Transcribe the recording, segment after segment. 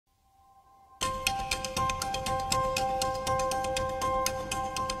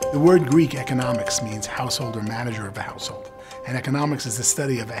The word Greek economics means household or manager of a household. And economics is the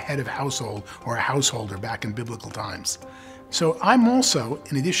study of a head of household or a householder back in biblical times. So I'm also,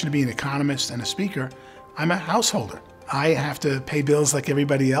 in addition to being an economist and a speaker, I'm a householder. I have to pay bills like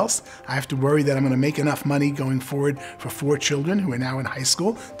everybody else. I have to worry that I'm going to make enough money going forward for 4 children who are now in high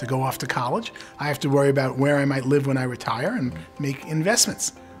school to go off to college. I have to worry about where I might live when I retire and make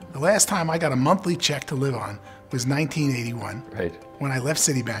investments. The last time I got a monthly check to live on was 1981, right, when I left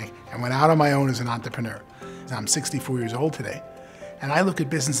Citibank and went out on my own as an entrepreneur. I'm 64 years old today. And I look at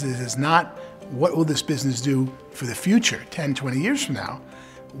businesses as not what will this business do for the future, 10, 20 years from now.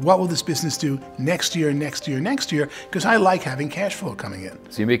 What will this business do next year, next year, next year? Because I like having cash flow coming in.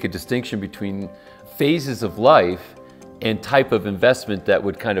 So you make a distinction between phases of life and type of investment that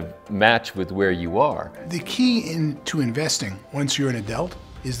would kind of match with where you are. The key to investing once you're an adult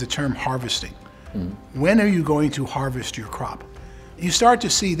is the term harvesting. When are you going to harvest your crop? You start to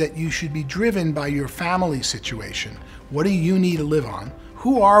see that you should be driven by your family situation. What do you need to live on?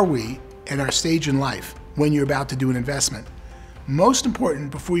 Who are we at our stage in life when you're about to do an investment? Most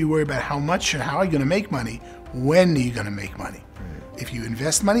important, before you worry about how much and how are you going to make money, when are you going to make money? If you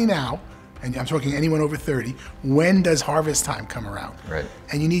invest money now, and I'm talking anyone over 30, when does harvest time come around? Right.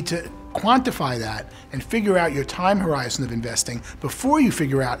 And you need to quantify that and figure out your time horizon of investing before you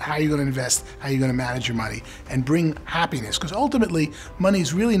figure out how you're going to invest, how you're going to manage your money, and bring happiness. Because ultimately, money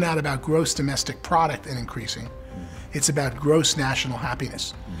is really not about gross domestic product and increasing. It's about gross national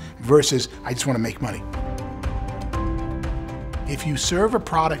happiness versus I just want to make money. If you serve a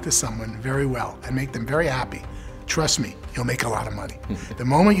product to someone very well and make them very happy, trust me, you'll make a lot of money. The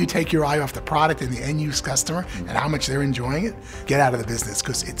moment you take your eye off the product and the end-use customer and how much they're enjoying it, get out of the business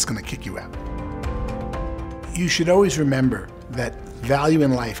because it's going to kick you out. You should always remember that value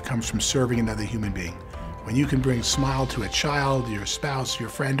in life comes from serving another human being. When you can bring a smile to a child, your spouse, your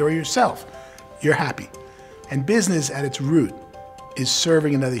friend, or yourself, you're happy. And business at its root is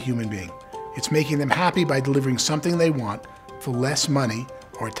serving another human being. It's making them happy by delivering something they want for less money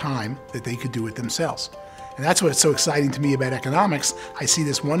or time that they could do it themselves. And that's what's so exciting to me about economics. I see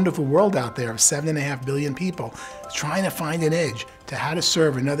this wonderful world out there of 7.5 billion people trying to find an edge to how to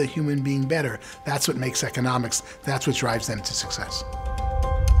serve another human being better. That's what makes economics, that's what drives them to success.